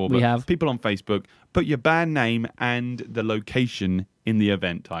this before. But we have. People on Facebook put your band name and the location in the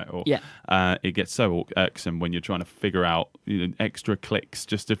event title. Yeah. It gets so irksome when you're trying to figure out extra clicks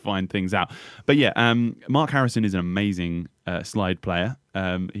just to find things out. But Mark Harrison is an amazing slide player.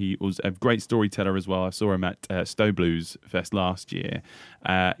 He was a great storyteller as well. I saw him at Stowe Blues Fest last year.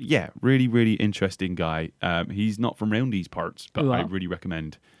 Really, really interesting guy. He's not from round these parts, but I really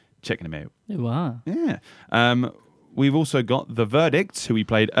recommend checking him out. Wow. Yeah. We've also got The Verdicts, who we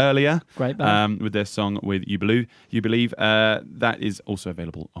played earlier. Great band. With their song With You Believe. That is also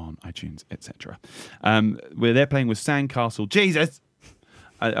available on iTunes, etc. They're playing with Sandcastle. Jesus!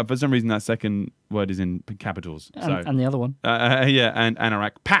 For some reason, that second word is in capitals. And the other one. And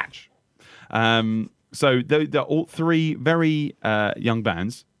Anorak Patch. So they're all three very young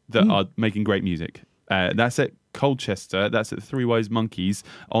bands that are making great music. That's at Colchester. That's at the Three Wise Monkeys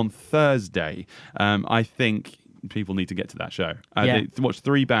on Thursday. I think people need to get to that show. Watch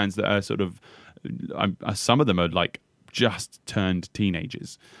three bands that are sort of, some of them are like just turned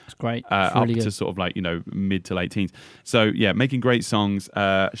teenagers. It's great. It's Up really good. to sort of like, mid to late teens. So yeah, making great songs.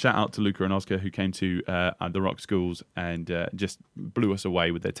 Shout out to Luca and Oscar, who came to the rock schools and just blew us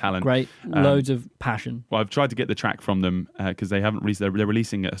away with their talent. Great. Loads of passion. Well, I've tried to get the track from them because they haven't released. They're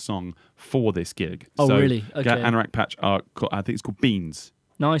releasing a song for this gig. Oh, so, really? Okay. Anorak Patch are. I think it's called Beans.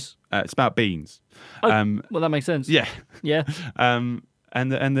 Nice. It's about beans. Well, that makes sense. Yeah. Yeah. And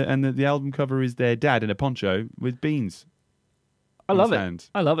the album cover is their dad in a poncho with beans. I on love his it. hand.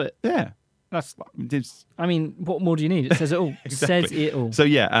 I love it. Yeah. That's. It's- I mean, what more do you need? It says it all. Exactly. Says it all. So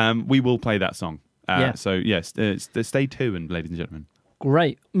yeah, we will play that song. Yeah. So yes, stay tuned, ladies and gentlemen.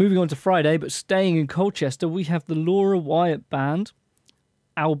 Great. Moving on to Friday, but staying in Colchester, we have the Laura Wyatt Band,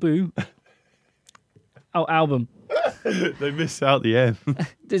 album. They miss out the M.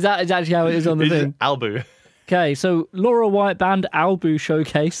 Is actually how it is on the thing? Albu. Okay, so Laura Wyatt Band Albu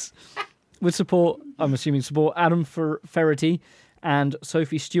Showcase with support, I'm assuming support, Adam Ferretti and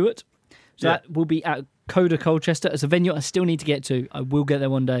Sophie Stewart. So Yeah. that will be at Coda Colchester. It's a venue I still need to get to. I will get there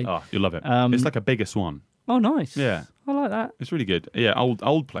one day. Oh, you'll love it. It's like a bigger swan. Oh, nice. Yeah. I like that. It's really good. Yeah,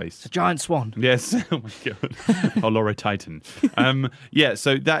 old place. It's a giant swan. Yes. Oh my god. Oh, Laura Titan. Yeah.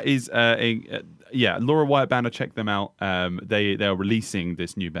 So that is Laura Wyatt Band. I checked them out. They are releasing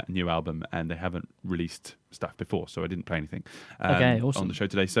this new album, and they haven't released stuff before, so I didn't play anything. Okay, awesome. On the show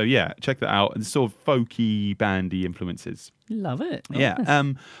today. So yeah, check that out. It's sort of folky, bandy influences. Love it. Yeah.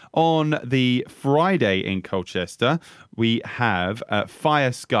 Nice. On the Friday in Colchester, we have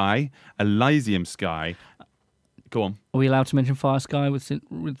Fire Sky, Elysium Sky. Go on. Are we allowed to mention Fire Sky with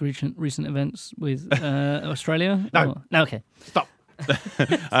recent events with Australia? No. Or- no. Okay. Stop.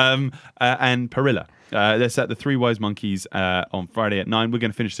 And Perilla. That's at the Three Wise Monkeys on Friday at 9. We're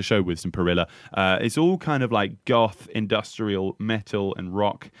going to finish the show with some Perilla. It's all kind of like goth, industrial, metal, and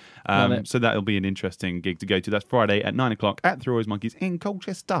rock. Love it. So that'll be an interesting gig to go to. That's Friday at 9 o'clock at Three Wise Monkeys in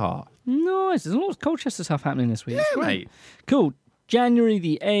Colchester. Nice. There's a lot of Colchester stuff happening this week. It's Yeah, great. mate. Cool. January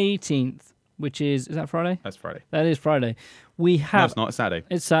the 18th, which is that Friday? That's Friday. That is Friday. We No, have. it's not. It's Saturday.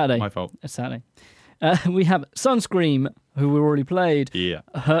 It's Saturday. My fault. It's Saturday. We have Sunscream, who we've already played. Yeah.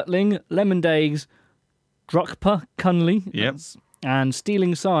 Hurtling, Lemon Days, Druckpa Cunley, Yep. and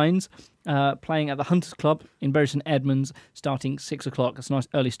Stealing Signs, playing at the Hunters Club in Bury St Edmunds, starting 6 o'clock. That's a nice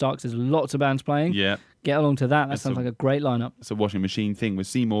early start because there's lots of bands playing. Yeah. Get along to that. That That's sounds a- like a great lineup. It's a washing machine thing with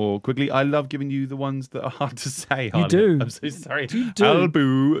Seymour Quigley. I love giving you the ones that are hard to say. Harley. do. I'm so sorry. You do.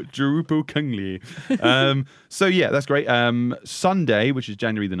 Albu Drupu Kungli. So yeah, that's great. Sunday, which is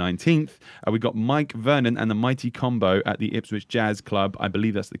January the 19th, we got Mike Vernon and the Mighty Combo at the Ipswich Jazz Club. I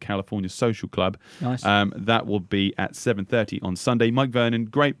believe that's the California Social Club. Nice. That will be at 7:30 on Sunday. Mike Vernon,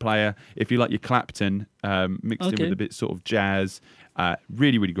 great player. If you like your Clapton, mixed in Okay. with a bit sort of jazz.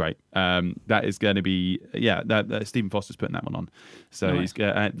 Really, really great. That is going to be that Stephen Foster's putting that one on. So Nice.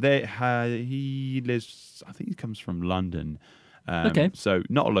 he lives. I think he comes from London. Okay. So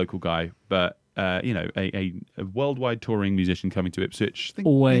not a local guy, but a worldwide touring musician coming to Ipswich. I think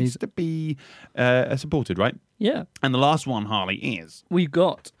Always. needs to be supported, right? Yeah. And the last one, Harley, is We've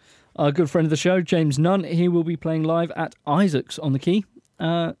got our good friend of the show, James Nunn. He will be playing live at Isaac's on the Quay.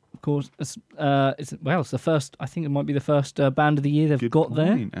 Of course, it's the first. I think it might be the first band of the year they've good got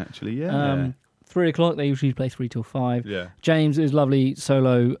point, actually. Yeah. 3 o'clock. They usually play 3 till 5. Yeah. James is lovely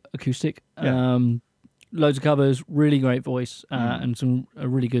solo acoustic. Yeah. Loads of covers, really great voice, and a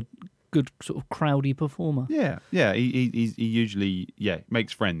really good sort of crowdy performer. Yeah. He usually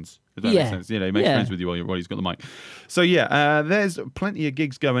makes friends. If that Yeah. makes sense. He makes Yeah. friends with you while he's got the mic. So there's plenty of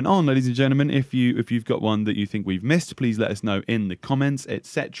gigs going on, ladies and gentlemen. If you've got one that you think we've missed, please let us know in the comments,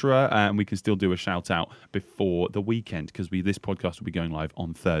 etc. And we can still do a shout out before the weekend because this podcast will be going live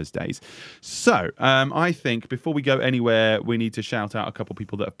on Thursdays. So I think before we go anywhere, we need to shout out a couple of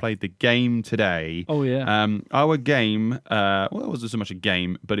people that have played the game today. Oh, yeah. Our game. Well, it wasn't so much a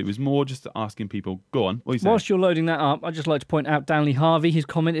game, but it was more just asking people. Go on. What are you saying? Whilst you're loading that up, I'd just like to point out Danley Harvey. He's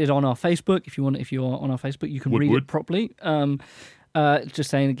commented on our Facebook. If you are on our Facebook, you can read it properly. Just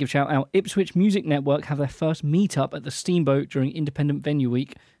saying, give shout out. Ipswich Music Network have their first meetup at the Steamboat during Independent Venue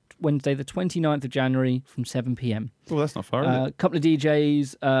Week, Wednesday the 29th of January from 7 p.m. Oh, that's not far, is it? A couple of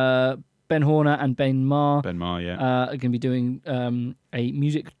DJs, Ben Horner and Ben Ma, Ben Ma, yeah. are going to be doing a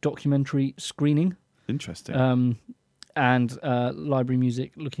music documentary screening. Interesting. And library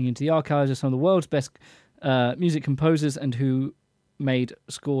music, looking into the archives of some of the world's best music composers and who made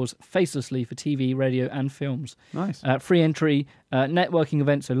scores facelessly for TV, radio, and films. Nice. Free entry, networking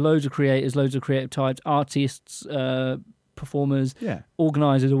events, so loads of creators, loads of creative types, artists, performers,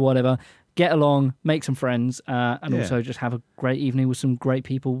 organisers or whatever. Get along, make some friends, and also just have a great evening with some great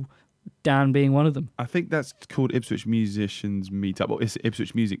people Dan being one of them. I think that's called Ipswich Musicians Meetup, or it's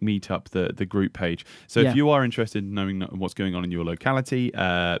Ipswich Music Meetup, the group page. So if you are interested in knowing what's going on in your locality,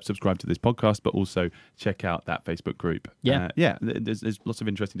 subscribe to this podcast, but also check out that Facebook group. There's lots of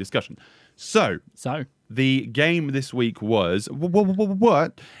interesting discussion. So the game this week was,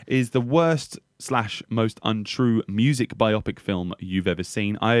 what is the worst / most untrue music biopic film you've ever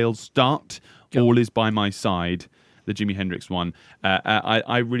seen? I'll start. All Is By My Side, the Jimi Hendrix one.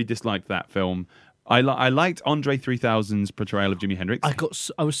 I really disliked that film. I liked Andre 3000's portrayal of Jimi Hendrix.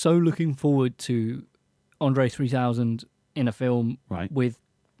 I was so looking forward to Andre 3000 in a film with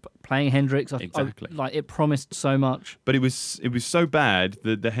playing Hendrix. Exactly. It promised so much. But it was so bad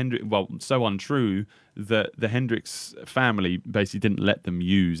that the Hendrix, so untrue that the Hendrix family basically didn't let them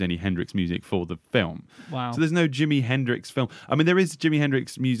use any Hendrix music for the film. Wow. So there's no Jimi Hendrix film. I mean, there is Jimi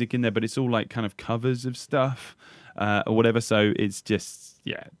Hendrix music in there, but it's all like kind of covers of stuff or whatever. So it's just,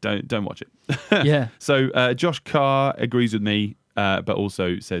 don't watch it. Yeah. So Josh Carr agrees with me, but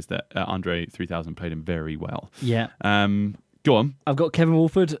also says that Andre 3000 played him very well. Yeah. Go on. I've got Kevin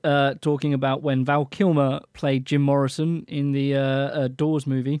Wolford talking about when Val Kilmer played Jim Morrison in the Doors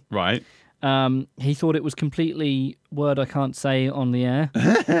movie. Right. He thought it was completely word I can't say on the air.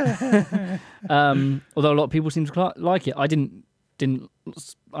 Although a lot of people seem to like it. I didn't.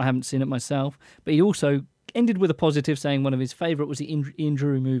 I haven't seen it myself. But he also ended with a positive, saying one of his favourite was the Ian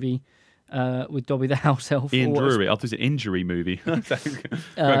Drury movie with Dobby the house elf. Ian Drury. I thought it was an injury movie.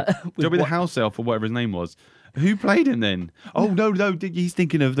 Dobby the house elf, or whatever his name was. Who played him then? Oh, no, he's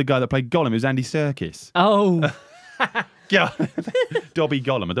thinking of the guy that played Gollum. It was Andy Serkis. Oh. Yeah. Dobby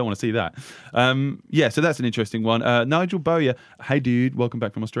Gollum. I don't want to see that. So that's an interesting one. Nigel Bowyer. Hey, dude. Welcome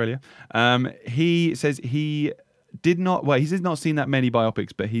back from Australia. He says he did not... Well, he's not seen that many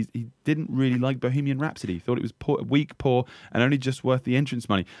biopics, but he didn't really like Bohemian Rhapsody. Thought it was weak, poor, and only just worth the entrance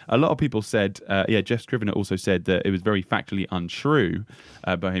money. A lot of people said... Jeff Scrivener also said that it was very factually untrue,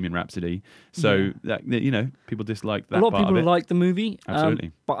 Bohemian Rhapsody. So, people disliked that part of it. A lot of people liked the movie.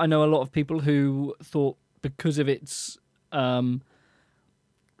 Absolutely. But I know a lot of people who thought because of its... said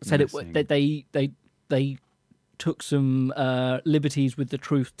that they took some liberties with the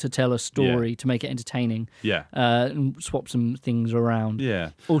truth to tell a story to make it entertaining. Yeah. And swap some things around.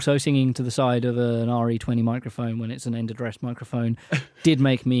 Yeah. Also, singing to the side of an RE20 microphone when it's an end-address microphone did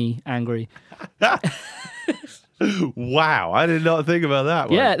make me angry. Wow, I did not think about that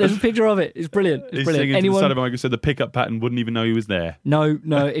one. Yeah, there's a picture of it. It's brilliant. It's brilliant. Singing to the side of a microphone, so the pickup pattern wouldn't even know he was there. No.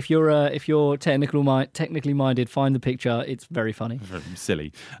 If you're technically minded, find the picture. It's very funny.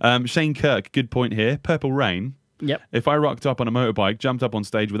 Silly. Shane Kirk, good point here. Purple Rain. Yep. If I rocked up on a motorbike, jumped up on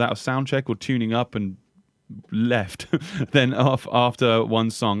stage without a sound check or tuning up and left, then after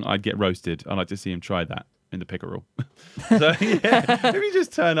one song, I'd get roasted. I'd like to see him try that in the pickerel. So, if you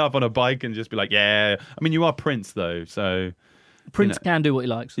just turn up on a bike and just be like, I mean, you are Prince, though, so... Prince can do what he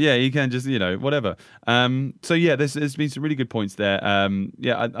likes. Yeah, you can just, whatever. There's been some really good points there.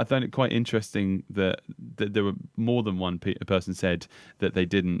 I found it quite interesting that there were more than one person said that they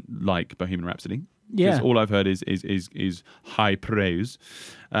didn't like Bohemian Rhapsody. Yeah. All I've heard is high praise.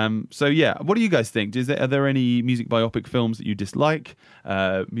 What do you guys think? Are there any music biopic films that you dislike?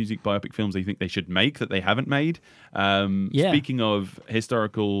 Music biopic films that you think they should make that they haven't made? Speaking of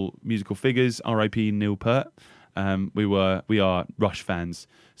historical musical figures, R.I.P. Neil Peart. We are Rush fans,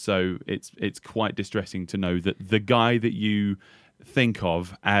 so it's quite distressing to know that the guy that you think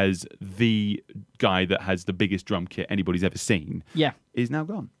of as the guy that has the biggest drum kit anybody's ever seen is now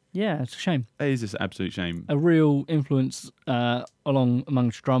gone. Yeah, it's a shame. It is an absolute shame. A real influence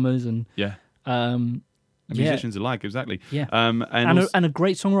amongst drummers and musicians alike, exactly. Yeah, and a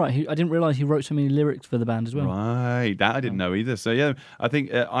great songwriter. I didn't realise he wrote so many lyrics for the band as well. Right, that I didn't know either. So I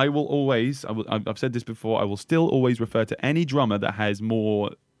think I will always. I've said this before. I will still always refer to any drummer that has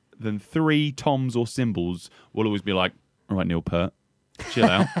more than 3 toms or cymbals. Will always be like, all right, Neil Peart. Chill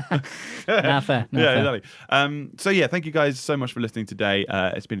out. Fair. Exactly. Thank you guys so much for listening today.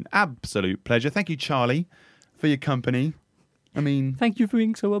 It's been an absolute pleasure. Thank you, Charlie, for your company. I mean, thank you for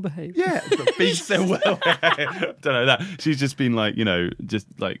being so well behaved. Yeah, being so well behaved. Don't know that. She's just been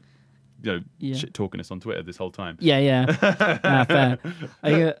shit talking us on Twitter this whole time. Yeah.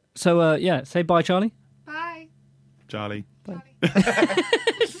 Fair. Say bye, Charlie. Bye. Charlie. Bye.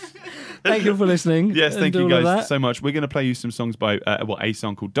 Thank you for listening. Yes, thank you guys so much. We're going to play you some songs by, a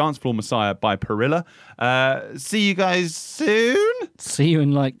song called Dance Floor Messiah by Perilla. See you guys soon. See you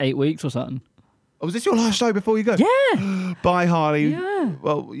in 8 weeks or something. Oh, was this your last show before you go? Yeah. Bye, Harley. Yeah.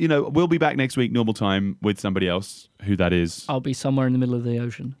 Well, we'll be back next week, normal time, with somebody else. Who that is. I'll be somewhere in the middle of the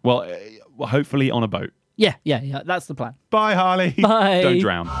ocean. Well, hopefully on a boat. Yeah. That's the plan. Bye, Harley. Bye. Don't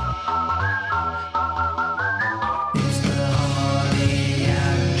drown.